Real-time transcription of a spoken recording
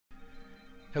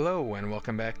Hello and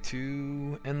welcome back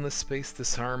to Endless Space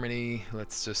Disharmony.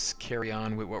 Let's just carry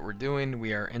on with what we're doing.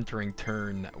 We are entering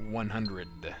turn 100.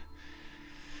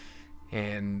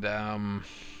 And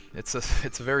it's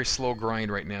a very slow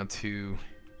grind right now to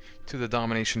the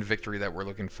domination victory that we're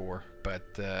looking for,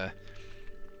 but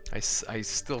I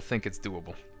still think it's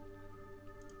doable.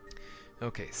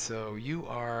 Okay, so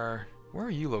where are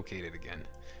you located again?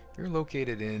 You're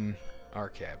located in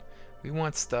Arcab. We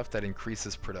want stuff that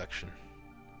increases production.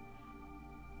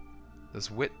 Does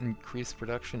wit increase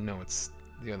production? No, it's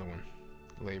the other one.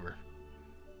 Labor.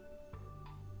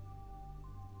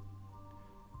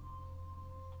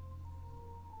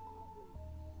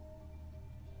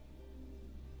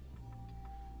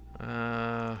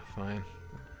 Fine.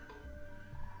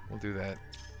 We'll do that.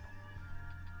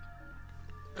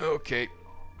 Okay.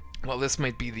 Well, this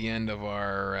might be the end of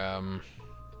our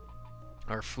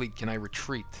fleet. Can I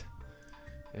retreat?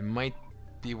 It might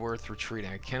be worth retreating.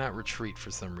 I cannot retreat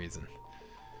for some reason.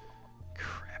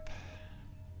 Crap.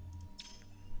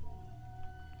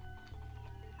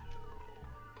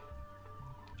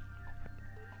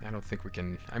 I don't think we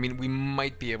can... I mean, we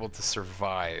might be able to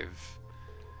survive.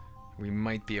 We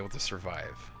might be able to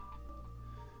survive.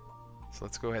 So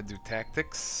let's go ahead and do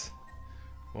tactics.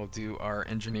 We'll do our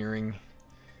engineering,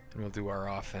 and we'll do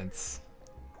our offense.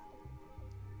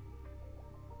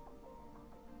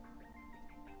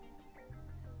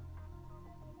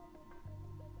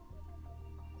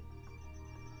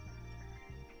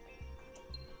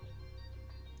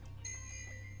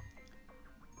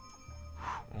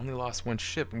 Only lost one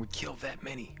ship and we killed that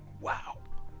many. Wow.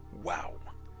 Wow.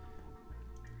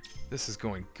 This is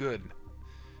going good.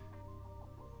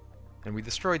 And we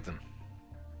destroyed them.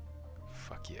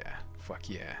 Fuck yeah. Fuck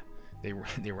yeah.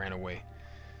 They ran away.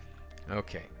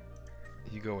 Okay.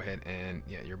 You go ahead and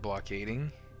yeah, you're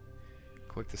blockading.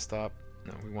 Click to stop.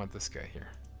 No, we want this guy here.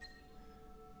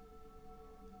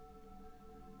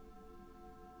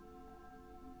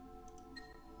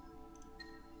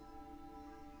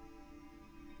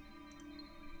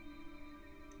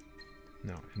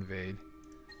 No, invade.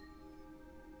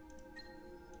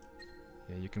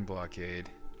 Yeah, you can blockade.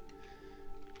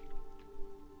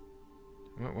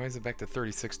 Why is it back to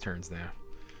 36 turns now?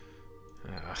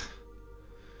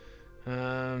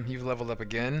 You've leveled up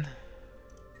again.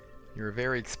 You're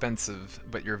very expensive,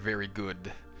 but you're very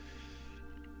good.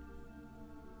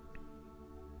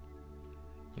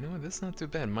 You know what, this is not too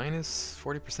bad. Minus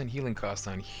 40% healing cost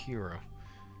on hero.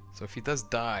 So if he does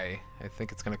die, I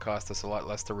think it's going to cost us a lot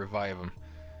less to revive him.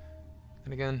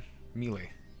 And again,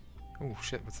 melee. Oh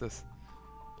shit, what's this?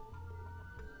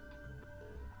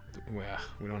 Well,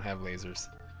 we don't have lasers.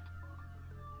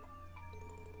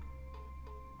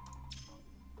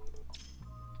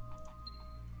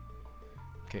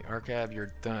 Okay, Arcab,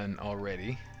 you're done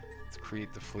already. Let's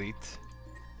create the fleet.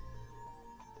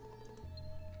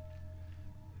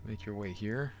 Make your way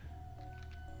here.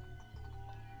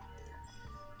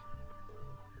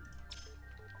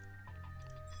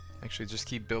 Actually, just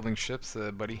keep building ships,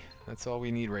 buddy. That's all we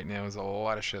need right now is a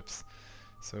lot of ships.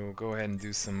 So go ahead and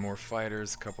do some more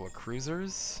fighters, a couple of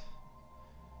cruisers.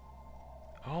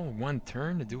 All in one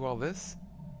turn to do all this?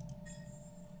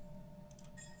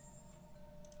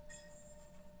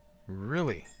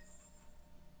 Really?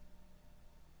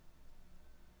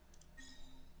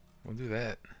 We'll do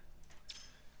that.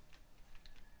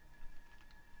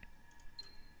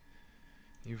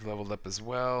 You've leveled up as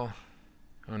well.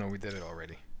 Oh no, we did it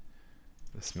already.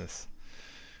 Dismiss.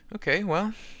 Okay,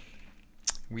 well,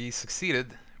 we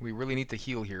succeeded. We really need to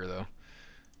heal here, though.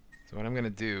 So what I'm going to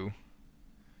do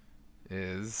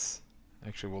is...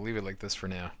 Actually, we'll leave it like this for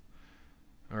now.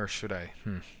 Or should I?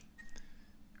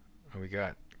 What we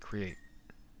got? Create.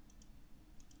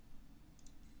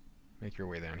 Make your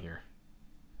way down here.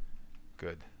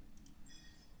 Good.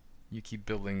 You keep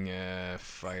building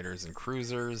fighters and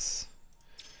cruisers.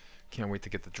 Can't wait to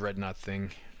get the dreadnought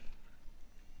thing.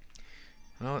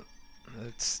 Well,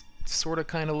 it's sort of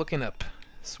kind of looking up.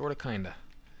 Sort of kind of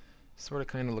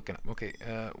looking up. Okay,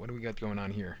 what do we got going on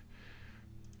here?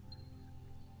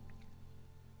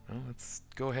 Well, let's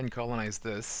go ahead and colonize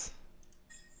this.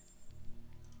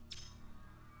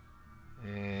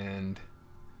 And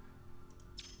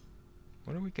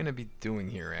what are we going to be doing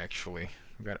here, actually?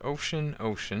 We've got ocean.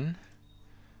 We're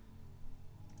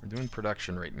doing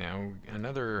production right now.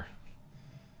 Another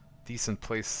decent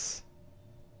place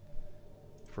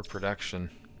for production.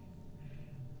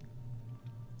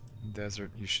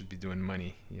 Desert, you should be doing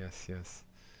money. Yes, yes.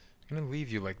 I'm going to leave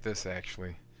you like this,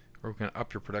 actually. Or we're going to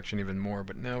up your production even more.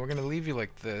 But no, we're going to leave you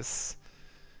like this.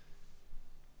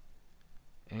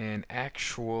 And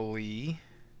actually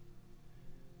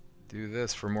do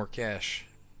this for more cash.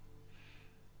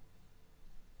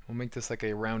 We'll make this like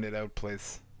a rounded out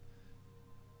place.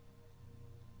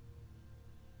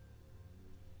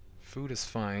 Food is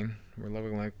fine. We're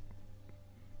leveling like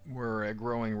we're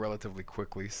growing relatively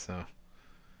quickly, so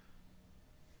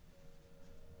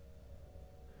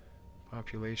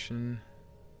population.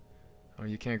 Oh,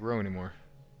 you can't grow anymore.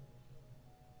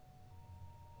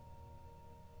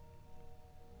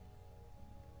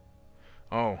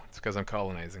 Oh, it's because I'm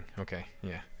colonizing. Okay,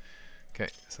 yeah. Okay,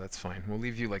 so that's fine. We'll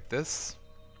leave you like this.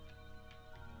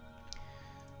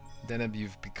 Deneb,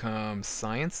 you've become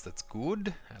science. That's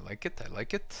good. I like it. I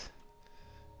like it.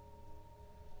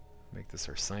 Make this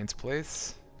our science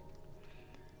place.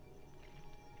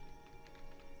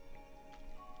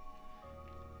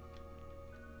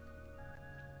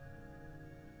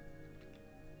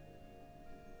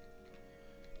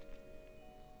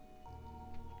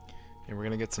 And we're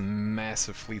gonna get some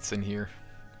massive fleets in here.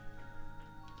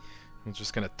 We're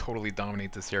just gonna totally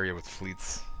dominate this area with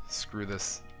fleets. Screw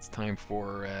this. It's time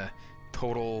for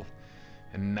total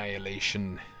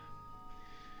annihilation.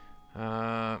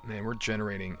 Man, we're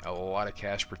generating a lot of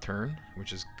cash per turn,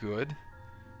 which is good.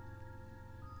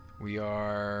 We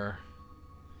are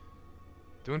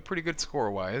doing pretty good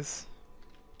score-wise.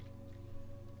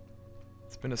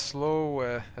 It's been a slow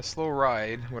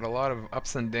ride with a lot of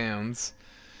ups and downs,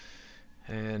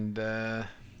 and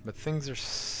but things are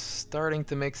starting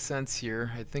to make sense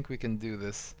here. I think we can do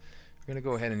this. We're gonna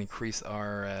go ahead and increase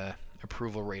our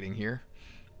approval rating here.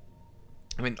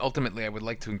 I mean, ultimately, I would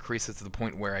like to increase it to the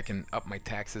point where I can up my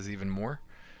taxes even more.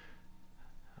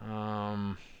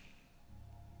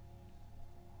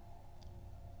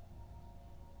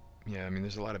 Yeah, I mean,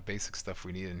 there's a lot of basic stuff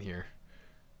we need in here.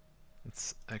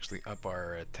 Let's actually up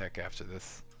our tech after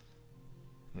this.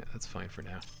 Yeah, that's fine for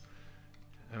now.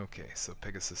 Okay, so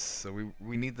Pegasus. So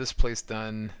we need this place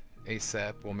done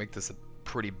ASAP. We'll make this a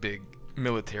pretty big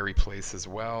military place as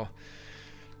well.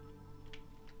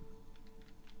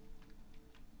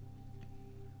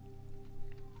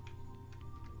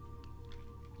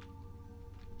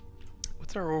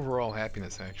 What's our overall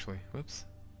happiness, actually? Whoops.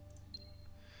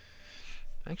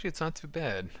 Actually, it's not too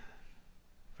bad.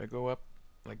 If I go up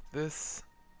like this...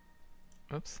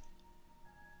 Oops.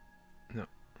 No.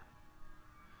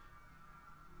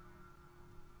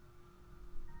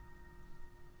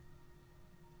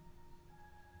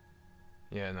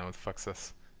 Yeah, no, it fucks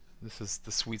us. This is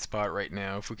the sweet spot right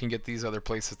now. If we can get these other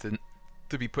places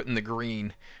to be put in the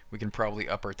green, we can probably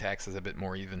up our taxes a bit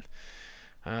more even.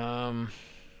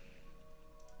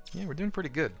 Yeah, we're doing pretty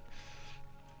good.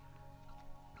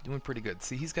 Doing pretty good.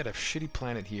 See, he's got a shitty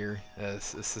planet here, a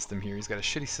system here. He's got a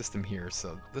shitty system here,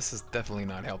 so this is definitely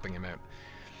not helping him out.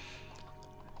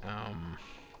 I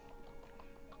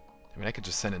mean, I could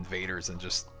just send invaders and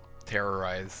just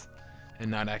terrorize and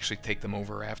not actually take them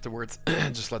over afterwards.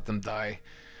 Just let them die.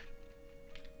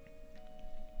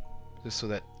 Just so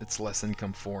that it's less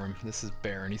income for him. This is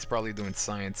barren. He's probably doing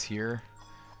science here.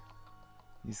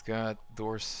 He's got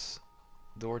door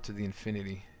to the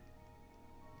infinity.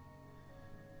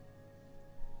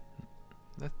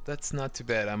 That's not too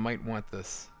bad. I might want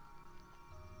this.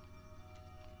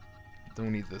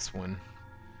 Don't need this one.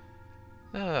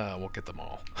 We'll get them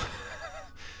all.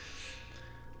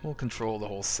 We'll control the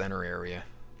whole center area.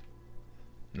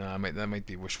 No, that might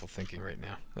be wishful thinking right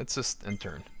now. Let's just end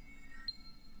turn.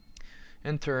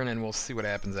 End turn, and we'll see what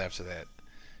happens after that.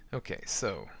 Okay,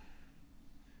 so...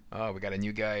 Oh, we got a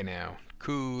new guy now.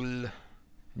 Cool.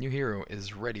 New hero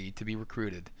is ready to be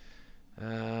recruited.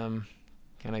 Can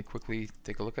I quickly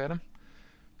take a look at him?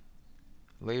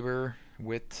 Labor,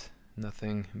 wit,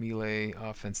 nothing. Melee,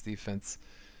 offense, defense.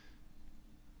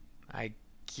 I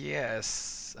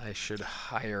guess I should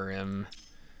hire him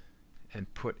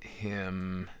and put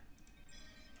him...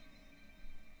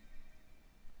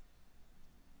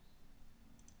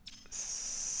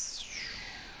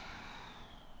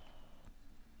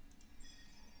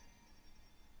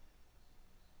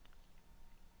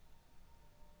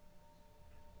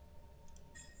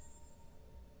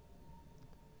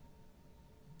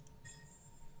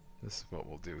 This is what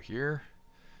we'll do here.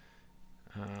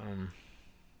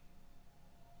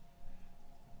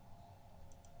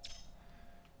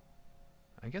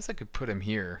 I guess I could put him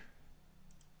here.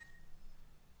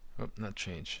 Oh, not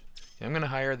change. Yeah, I'm going to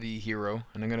hire the hero,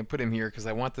 and I'm going to put him here because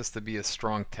I want this to be a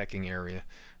strong teching area.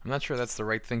 I'm not sure that's the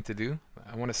right thing to do.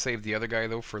 I want to save the other guy,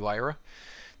 though, for Lyra.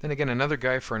 Then again, another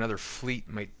guy for another fleet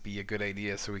might be a good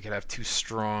idea, so we could have two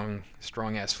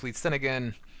strong-ass fleets. Then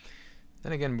again,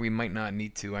 we might not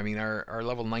need to. I mean, our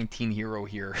level 19 hero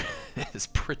here is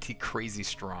pretty crazy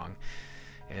strong,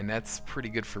 and that's pretty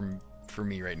good for for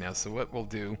me right now. So what we'll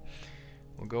do,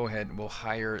 we'll go ahead and we'll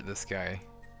hire this guy.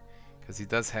 Because he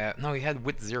does have... No, he had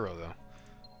width 0, though.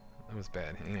 That was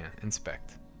bad. Yeah,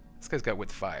 inspect. This guy's got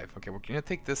width 5. Okay, we're going to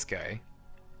take this guy.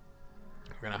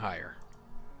 We're going to hire.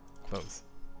 Close.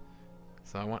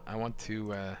 So I want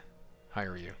to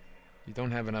hire you. You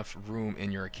don't have enough room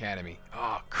in your academy.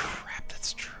 Oh, crap,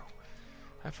 that's true.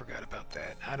 I forgot about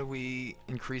that. How do we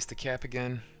increase the cap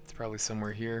again? It's probably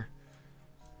somewhere here.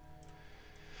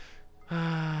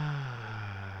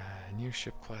 New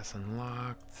ship class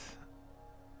unlocked.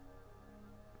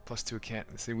 +2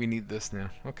 academy. See, we need this now.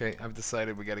 Okay, I've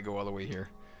decided we got to go all the way here.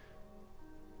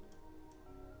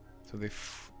 So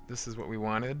this is what we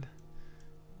wanted.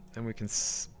 Then we can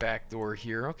backdoor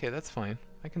here. Okay, that's fine.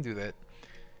 I can do that.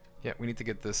 Yeah, we need to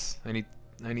get this. I need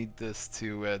this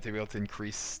to be able to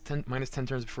increase -10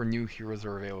 turns before new heroes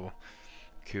are available.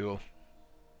 Cool.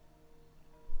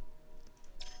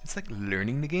 It's like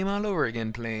learning the game all over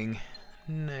again, playing.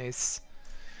 Nice.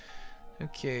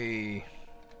 Okay.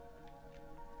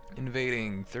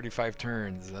 Invading, 35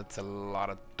 turns. That's a lot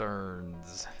of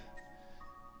turns.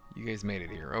 You guys made it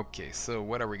here. Okay, so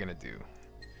what are we gonna do?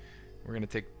 We're gonna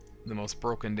take the most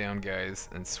broken down guys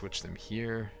and switch them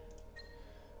here.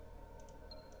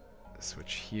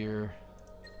 Switch here.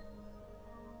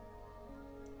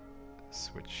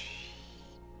 Switch.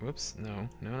 Whoops, no.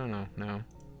 No.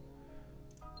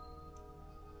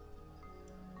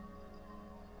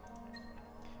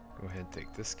 Go ahead and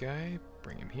take this guy,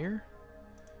 bring him here.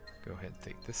 Go ahead and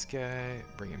take this guy,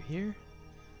 bring him here.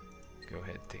 Go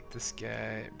ahead and take this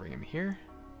guy, bring him here.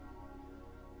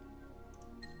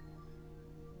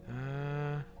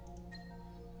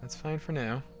 That's fine for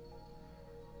now.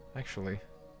 Actually.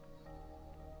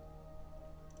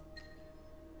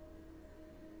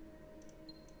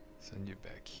 Send you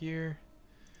back here.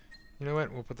 You know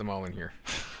what? We'll put them all in here.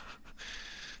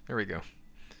 There we go.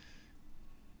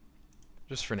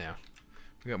 Just for now.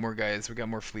 We got more guys, we got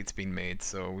more fleets being made,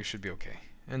 so we should be okay.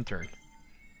 End turn.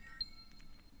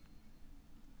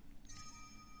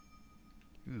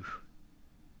 Ooh.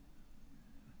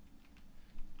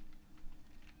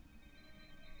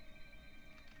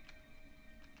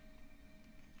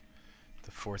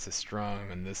 The force is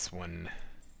strong on this one.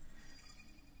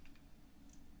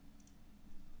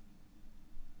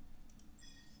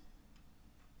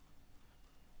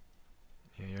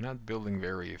 Yeah, you're not building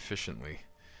very efficiently.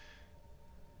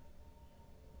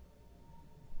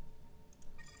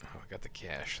 Oh, I got the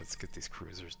cash. Let's get these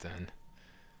cruisers done.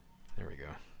 There we go.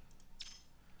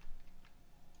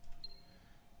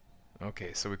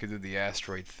 Okay, so we could do the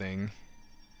asteroid thing.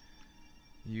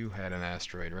 You had an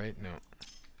asteroid, right? No.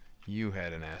 You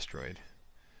had an asteroid.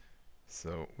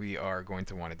 So we are going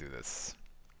to want to do this.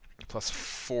 Plus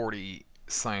 40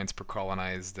 science per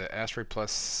colonized. The asteroid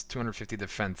plus 250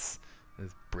 defense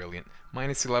is brilliant.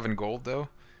 Minus 11 gold though,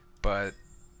 but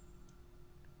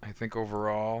I think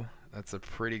overall that's a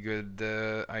pretty good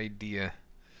idea.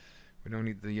 We don't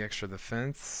need the extra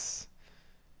defense.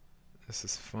 This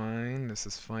is fine. This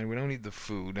is fine. We don't need the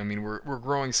food. I mean, we're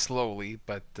growing slowly,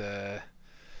 but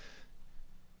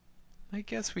I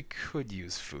guess we could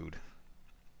use food.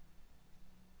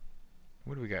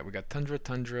 What do we got? We got tundra,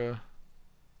 tundra,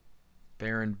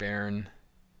 barren, barren.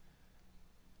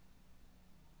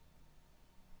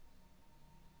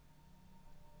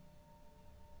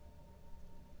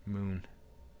 Moon.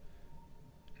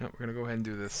 No, we're gonna go ahead and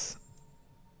do this.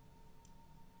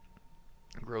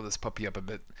 Grow this puppy up a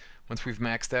bit. Once we've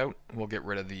maxed out, we'll get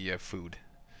rid of the food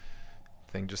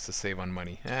thing just to save on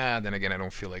money. Then again, I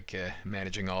don't feel like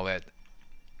managing all that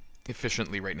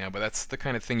efficiently right now, but that's the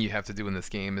kind of thing you have to do in this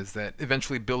game, is that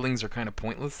eventually buildings are kind of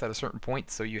pointless at a certain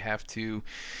point, so you have to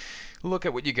look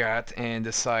at what you got and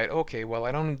decide, okay, well,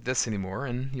 I don't need this anymore,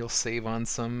 and you'll save on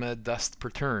some dust per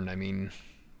turn. I mean,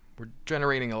 we're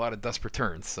generating a lot of dust per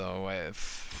turn, so I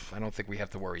don't think we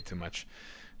have to worry too much.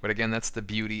 But again, that's the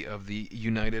beauty of the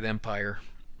United Empire.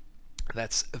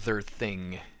 That's their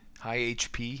thing. High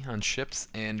HP on ships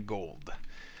and gold.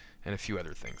 And a few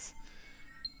other things.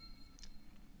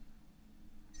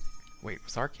 Wait,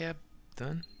 was RCAB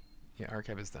done? Yeah,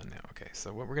 RCAB is done now. Okay,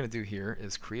 so what we're going to do here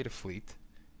is create a fleet.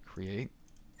 Create.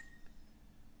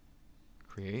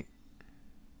 Create.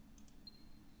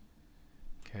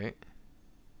 Okay.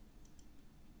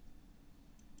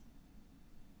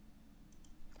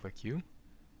 Click you.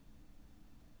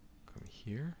 Come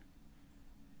here.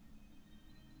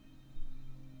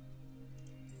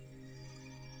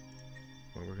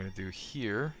 What we're going to do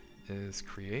here is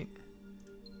create.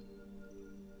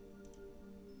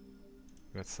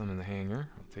 We got some in the hangar.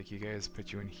 I'll take you guys,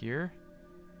 put you in here.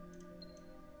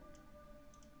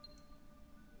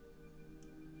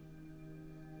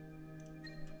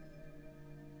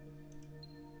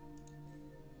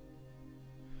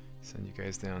 Send you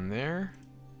guys down there.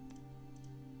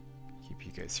 Keep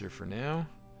you guys here for now.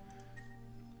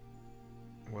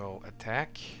 We'll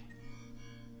attack.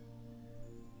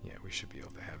 Yeah, we should be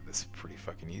able to have this pretty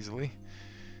fucking easily.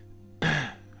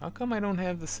 How come I don't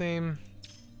have the same...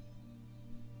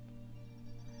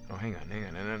 Oh, hang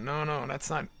on. No, that's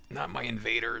not my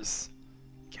invaders.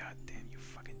 God damn, you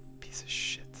fucking piece of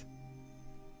shit.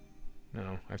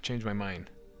 No, I've changed my mind.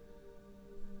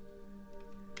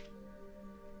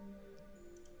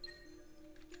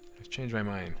 I've changed my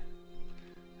mind.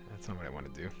 That's not what I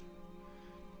want to do.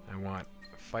 I want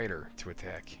a fighter to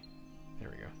attack. There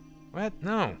we go. What?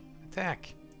 No!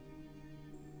 Attack!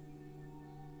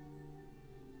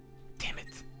 Damn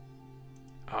it!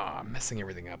 Ah, I'm messing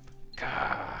everything up.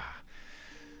 Gah!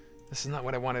 This is not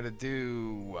what I wanted to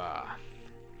do.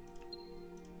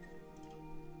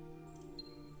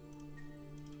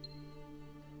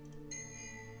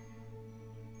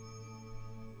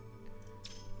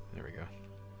 There we go.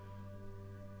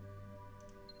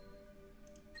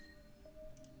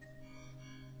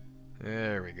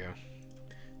 There we go.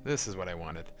 This is what I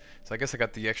wanted. So I guess I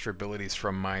got the extra abilities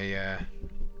from my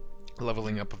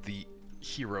leveling up of the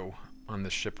hero on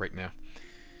this ship right now.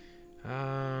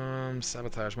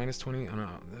 Sabotage, minus 20. Oh no,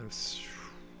 that's...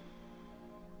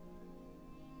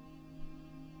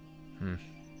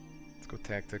 Let's go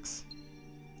tactics.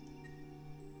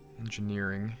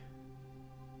 Engineering.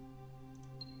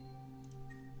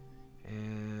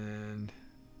 And...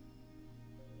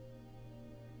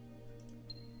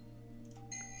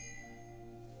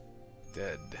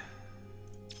 dead.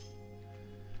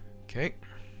 Okay.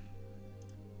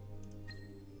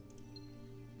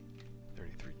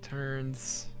 33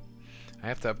 turns. I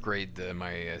have to upgrade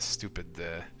my stupid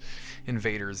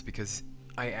invaders because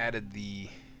I added the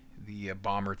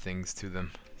bomber things to them,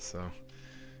 so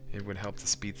it would help to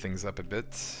speed things up a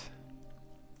bit.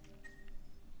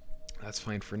 That's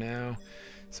fine for now.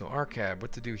 So Arcab,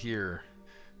 what to do here?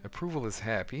 Approval is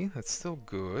happy. That's still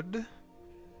good.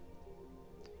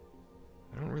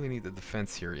 I don't really need the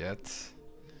defense here yet.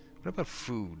 What about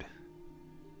food?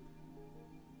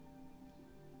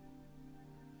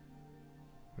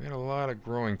 We got a lot of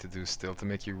growing to do still to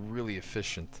make you really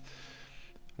efficient.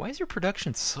 Why is your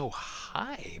production so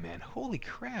high, man? Holy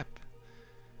crap.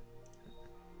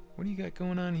 What do you got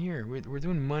going on here? We're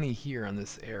doing money here on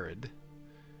this arid.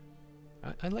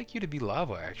 I'd like you to be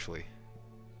lava, actually.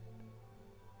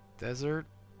 Desert.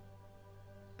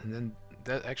 And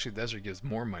then, actually, desert gives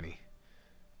more money.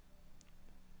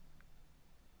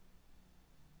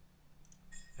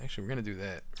 Actually, we're going to do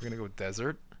that. We're going to go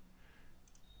desert.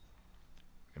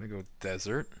 We're going to go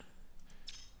desert.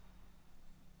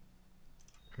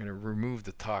 We're going to remove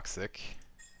the toxic.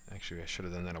 Actually, I should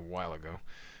have done that a while ago.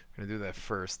 We're going to do that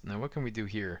first. Now, what can we do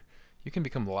here? You can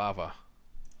become lava.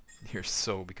 You're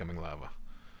so becoming lava.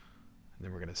 And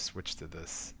then we're going to switch to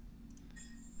this.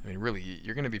 I mean, really,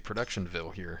 you're going to be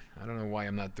Productionville here. I don't know why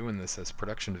I'm not doing this as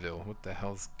Productionville. What the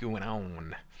hell's going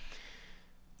on?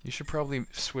 You should probably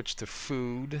switch to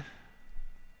food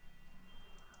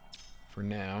for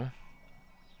now.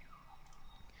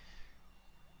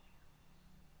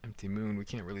 Empty moon, we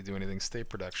can't really do anything. State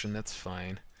production, that's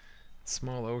fine.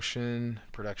 Small ocean,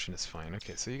 production is fine.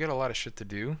 Okay, so you got a lot of shit to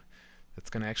do.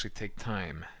 That's going to actually take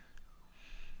time.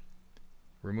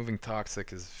 Removing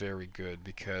toxic is very good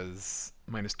because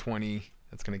minus 20,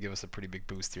 that's going to give us a pretty big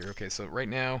boost here. Okay, so right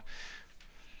now,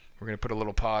 we're going to put a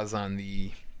little pause on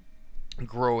the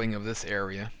growing of this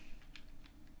area.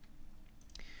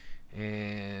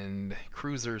 And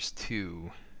cruisers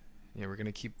 2. Yeah, we're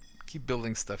going to keep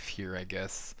building stuff here, I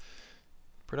guess.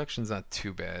 Production's not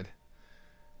too bad.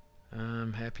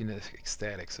 Happiness,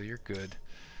 ecstatic, so you're good.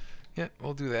 Yeah,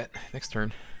 we'll do that. Next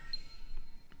turn.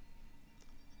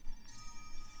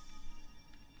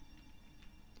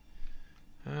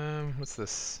 What's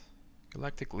this?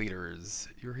 Galactic leaders.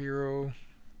 Your hero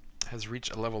has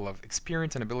reached a level of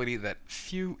experience and ability that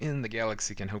few in the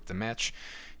galaxy can hope to match.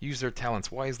 Use their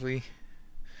talents wisely.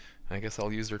 I guess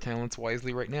I'll use their talents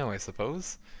wisely right now, I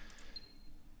suppose.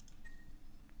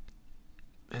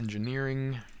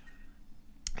 Engineering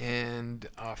and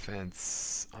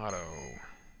offense. Auto.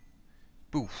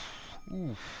 Boof.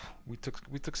 Oof. We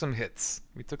took some hits.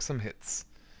 We took some hits.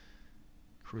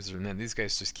 Cruiser, and then these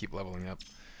guys just keep leveling up.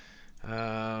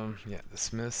 Yeah,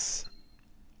 dismiss.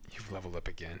 You've leveled up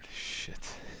again.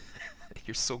 Shit.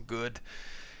 You're so good.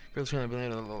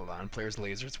 On players'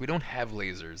 lasers. We don't have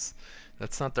lasers.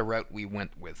 That's not the route we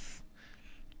went with.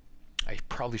 I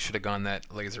probably should have gone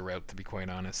that laser route, to be quite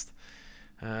honest.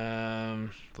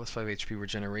 Plus 5 HP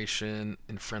regeneration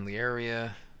in friendly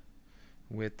area.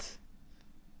 Wit.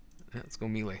 Let's go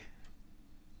melee.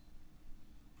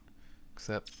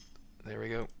 Except, there we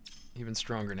go. Even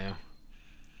stronger now.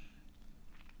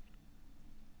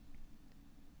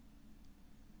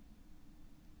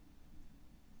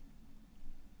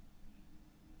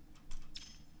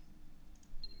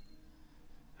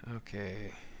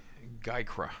 Okay,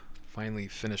 Gaikra finally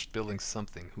finished building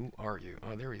something. Who are you?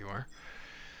 Oh, there you are.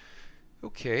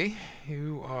 Okay,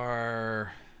 you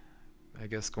are, I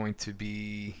guess, going to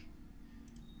be...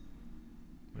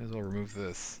 Might as well remove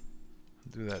this.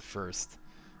 I'll do that first.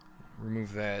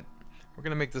 Remove that. We're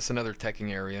gonna make this another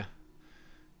teching area.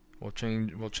 We'll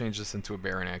change this into a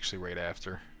Baron actually right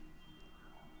after.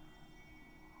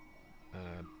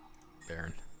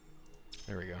 Baron.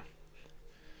 There we go.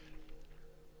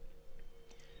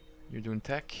 You're doing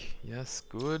tech? Yes,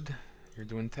 good. You're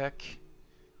doing tech?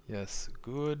 Yes,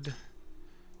 good.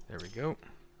 There we go.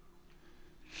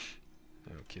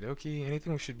 Okie dokie.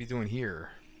 Anything we should be doing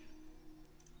here?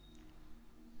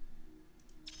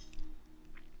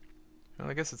 Well,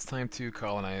 I guess it's time to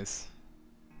colonize.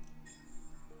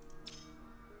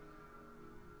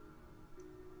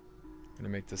 I'm gonna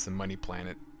make this a money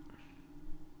planet.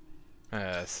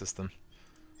 System.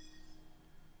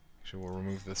 Actually, we'll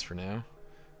remove this for now.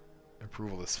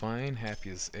 Approval is fine. Happy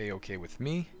is A-okay with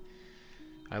me.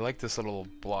 I like this little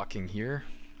blocking here.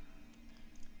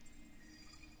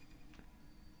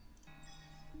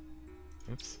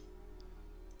 Oops.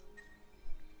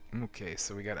 Okay,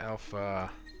 so we got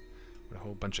alpha with a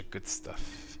whole bunch of good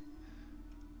stuff.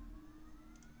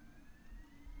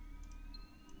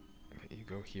 Okay, you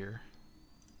go here.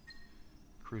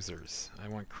 Cruisers. I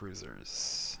want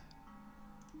cruisers.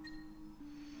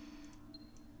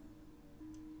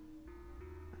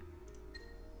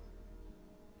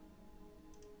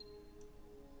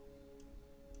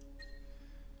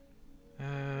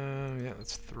 Yeah,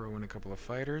 let's throw in a couple of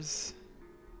fighters.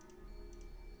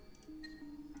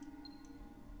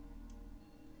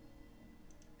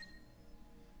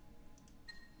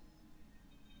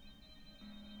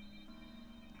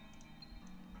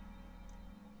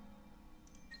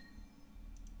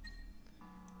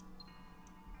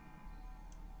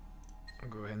 I'll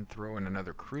go ahead and throw in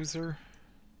another cruiser.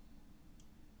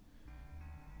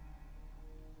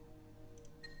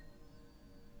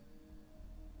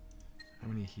 How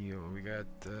many heal? We got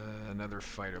another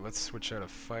fighter. Let's switch out a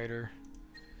fighter.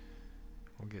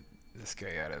 We'll get this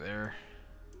guy out of there.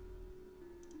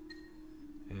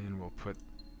 And we'll put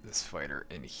this fighter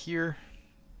in here.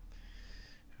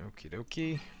 Okie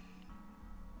dokie.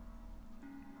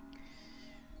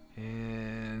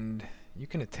 And you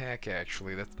can attack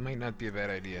actually. That might not be a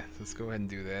bad idea. Let's go ahead and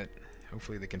do that.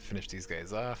 Hopefully they can finish these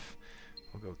guys off.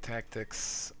 We'll go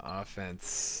tactics,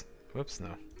 offense. Whoops,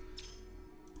 no.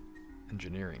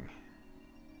 Engineering.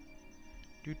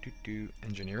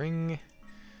 Engineering.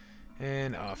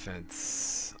 And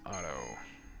offense. Auto.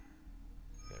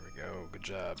 There we go. Good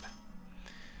job.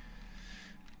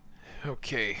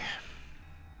 Okay.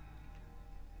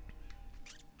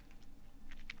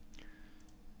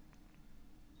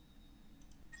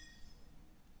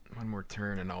 One more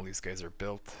turn and all these guys are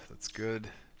built. That's good.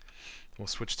 We'll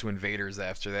switch to invaders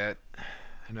after that.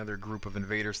 Another group of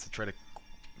invaders to try to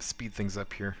speed things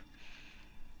up here.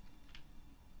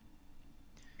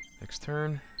 Next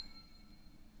turn.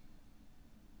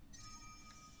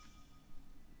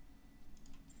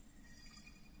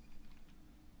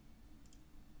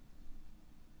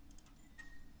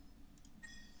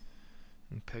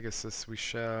 And Pegasus we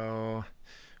shall...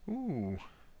 Ooh.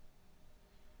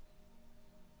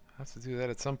 Have to do that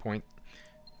at some point.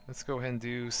 Let's go ahead and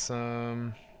do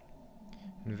some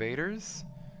invaders.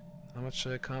 How much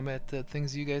combat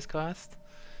things do you guys cost?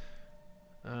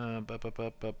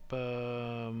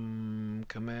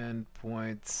 Command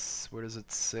points. Where does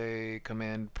it say?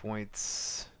 Command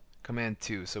points. Command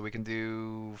 2. So we can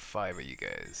do 5 of you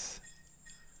guys.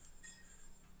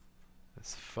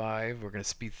 That's 5. We're gonna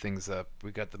speed things up.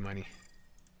 We got the money.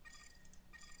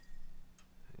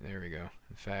 There we go.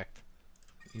 In fact,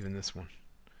 even this one.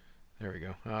 There we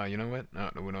go. Ah, you know what? Oh,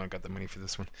 no, we don't got the money for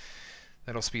this one.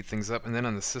 That'll speed things up. And then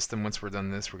on the system, once we're done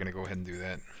this, we're gonna go ahead and do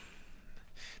that.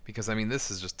 Because, I mean, this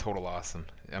is just total awesome.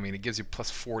 I mean, it gives you plus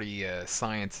 40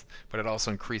 science, but it also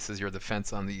increases your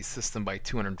defense on the system by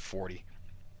 240.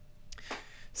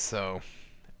 So,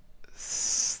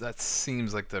 that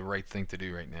seems like the right thing to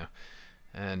do right now.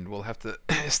 And we'll have to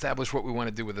establish what we want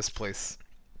to do with this place.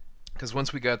 Because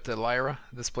once we got Lyra,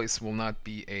 this place will not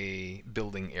be a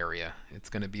building area. It's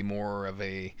going to be more of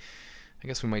a... I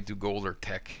guess we might do gold or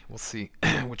tech. We'll see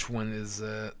which one is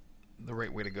the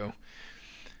right way to go.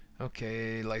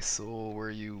 Okay, Lysol, where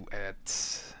are you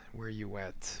at? Where are you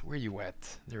at? Where are you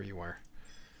at? There you are.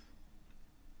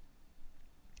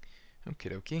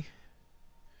 Okie dokie.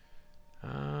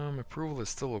 Approval is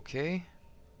still okay.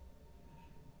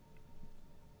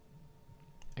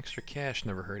 Extra cash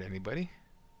never hurt anybody.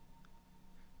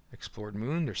 Explored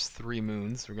moon. There's 3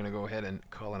 moons. We're gonna go ahead and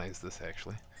colonize this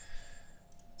actually.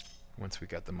 Once we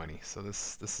got the money. So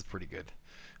this is pretty good.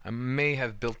 I may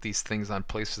have built these things on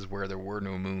places where there were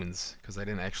no moons because I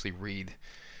didn't actually read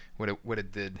what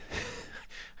it did.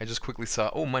 I just quickly saw,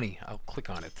 oh, money. I'll click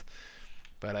on it.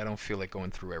 But I don't feel like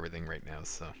going through everything right now,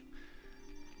 so.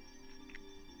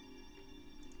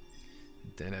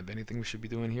 Don't have anything we should be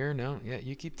doing here? No? Yeah,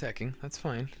 you keep teching. That's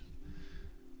fine.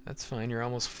 That's fine. You're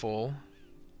almost full.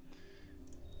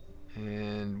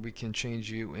 And we can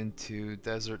change you into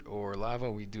desert or lava.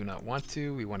 We do not want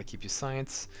to. We want to keep you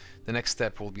science. The next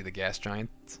step will be the gas giant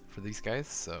for these guys.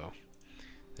 So,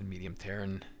 then medium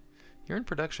Terran. You're in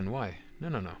production. Why? No,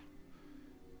 no, no.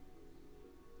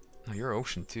 No, you're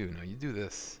ocean too. No, you do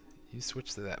this. You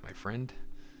switch to that, my friend.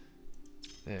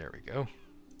 There we go.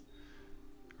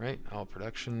 Right, all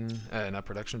production. Not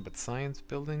production, but science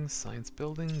building. Science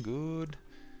building. Good.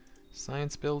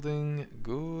 Science building.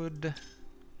 Good.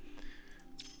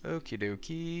 Okie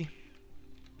dokie.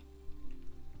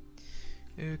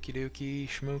 Okie dokie,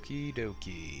 schmoky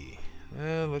dokie.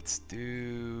 Well, let's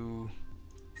do...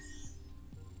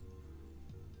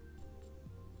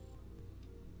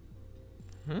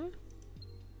 Huh?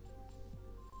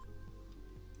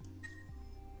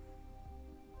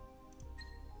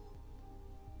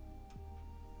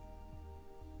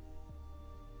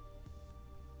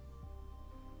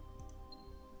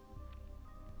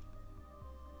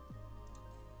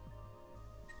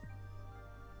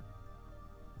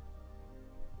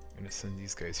 I'm gonna send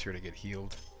these guys here to get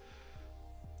healed.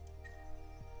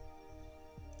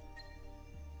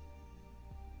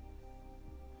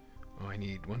 Oh, I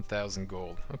need 1,000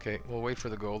 gold. Okay, we'll wait for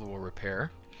the gold, we'll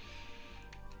repair.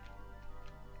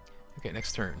 Okay,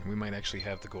 next turn. We might actually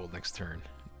have the gold next turn.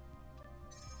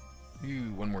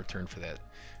 Ooh, one more turn for that.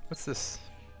 What's this?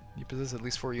 You possess at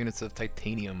least 4 units of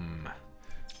titanium.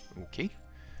 Okay.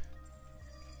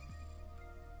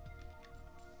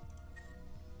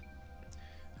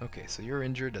 Okay, so you're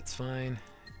injured, that's fine.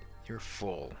 You're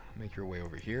full. Make your way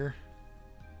over here.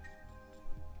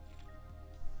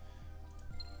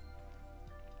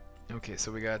 Okay,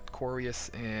 so we got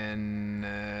Corius and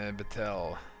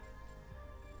Batel.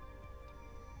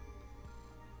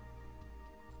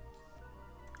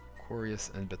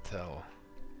 Corius and Batel.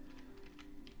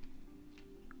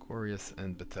 Corius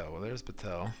and Batel. Well, there's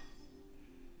Batel.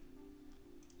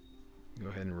 Go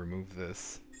ahead and remove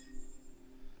this.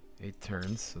 8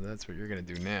 turns, so that's what you're gonna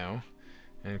do now.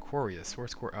 And Corius,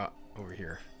 where's over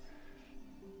here.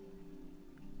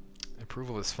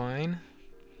 Approval is fine.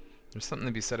 There's something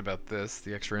to be said about this,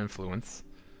 the extra influence.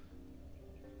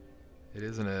 It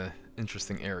is in an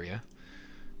interesting area.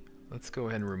 Let's go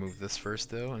ahead and remove this first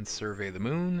though and survey the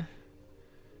moon.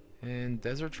 And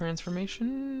desert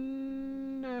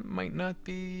transformation? That might not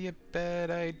be a bad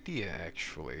idea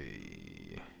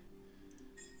actually.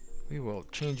 We will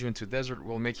change you into desert.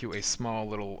 We'll make you a small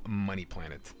little money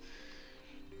planet.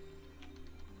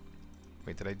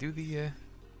 Wait, did I do the...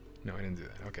 No, I didn't do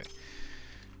that. Okay.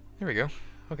 There we go.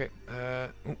 Okay.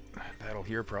 Ooh, battle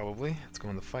here probably. Let's go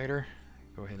on the fighter.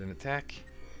 Go ahead and attack.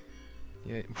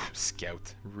 Yeah,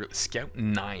 scout. Scout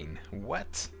 9.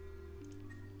 What?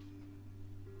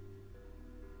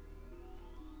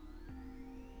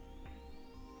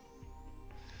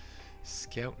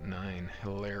 Scout 9.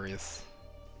 Hilarious.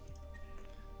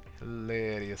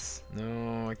 Hilarious.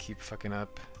 No, I keep fucking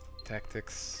up.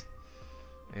 Tactics.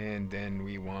 And then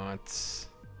we want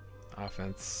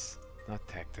offense, not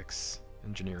tactics.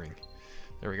 Engineering.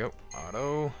 There we go.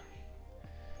 Auto.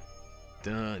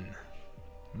 Done.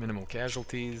 Minimal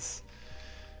casualties.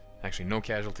 Actually, no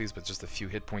casualties, but just a few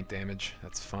hit point damage.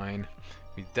 That's fine.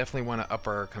 We definitely want to up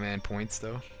our command points,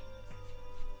 though.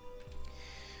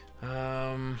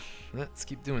 Let's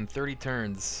keep doing 30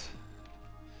 turns.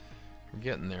 We're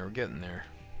getting there, we're getting there.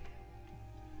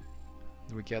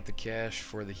 Do we got the cash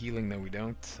for the healing? No, we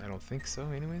don't. I don't think so,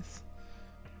 anyways.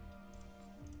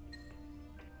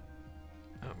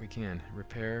 Oh, we can.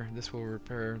 Repair. This will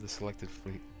repair the selected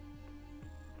fleet.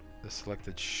 The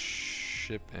selected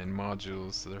ship and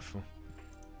modules, so they're full.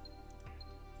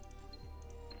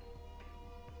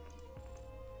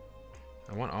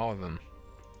 I want all of them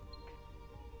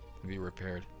to be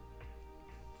repaired.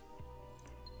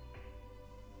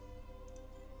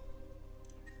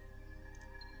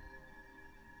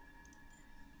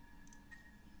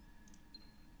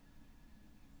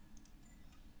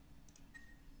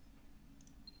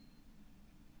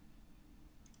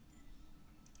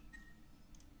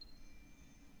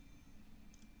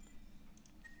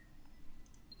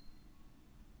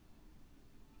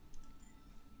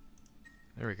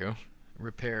 There we go.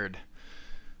 Repaired.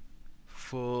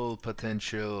 Full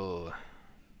potential.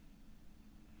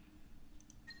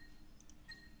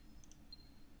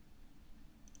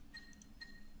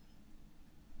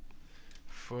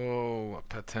 Full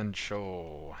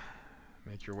potential.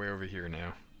 Make your way over here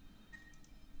now.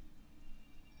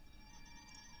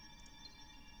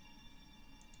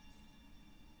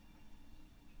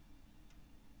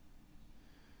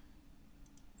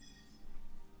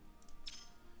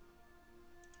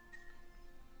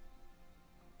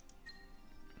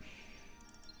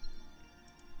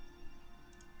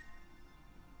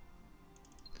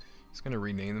 Just gonna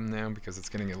rename them now because it's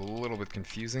getting a little bit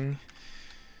confusing.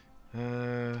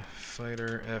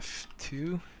 Fighter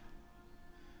F2.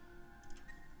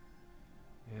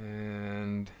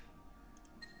 And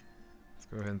let's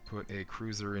go ahead and put a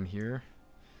cruiser in here.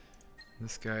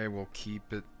 This guy will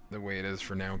keep it the way it is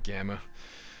for now, Gamma.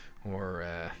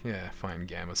 Or, yeah, fine,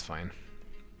 Gamma's fine.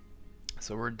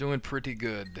 So we're doing pretty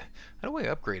good. How do I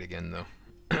upgrade again, though?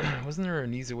 Wasn't there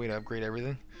an easy way to upgrade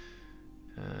everything?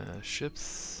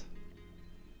 Ships.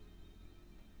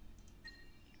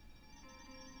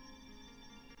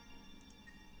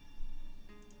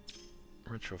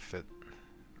 Retrofit.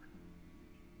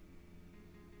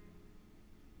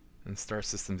 And star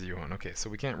systems you own. Okay, so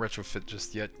we can't retrofit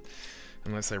just yet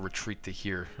unless I retreat to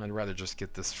here. I'd rather just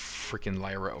get this freaking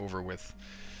Lyra over with.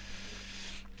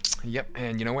 Yep,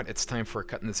 and you know what? It's time for a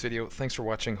cut in this video. Thanks for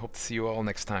watching. Hope to see you all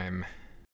next time.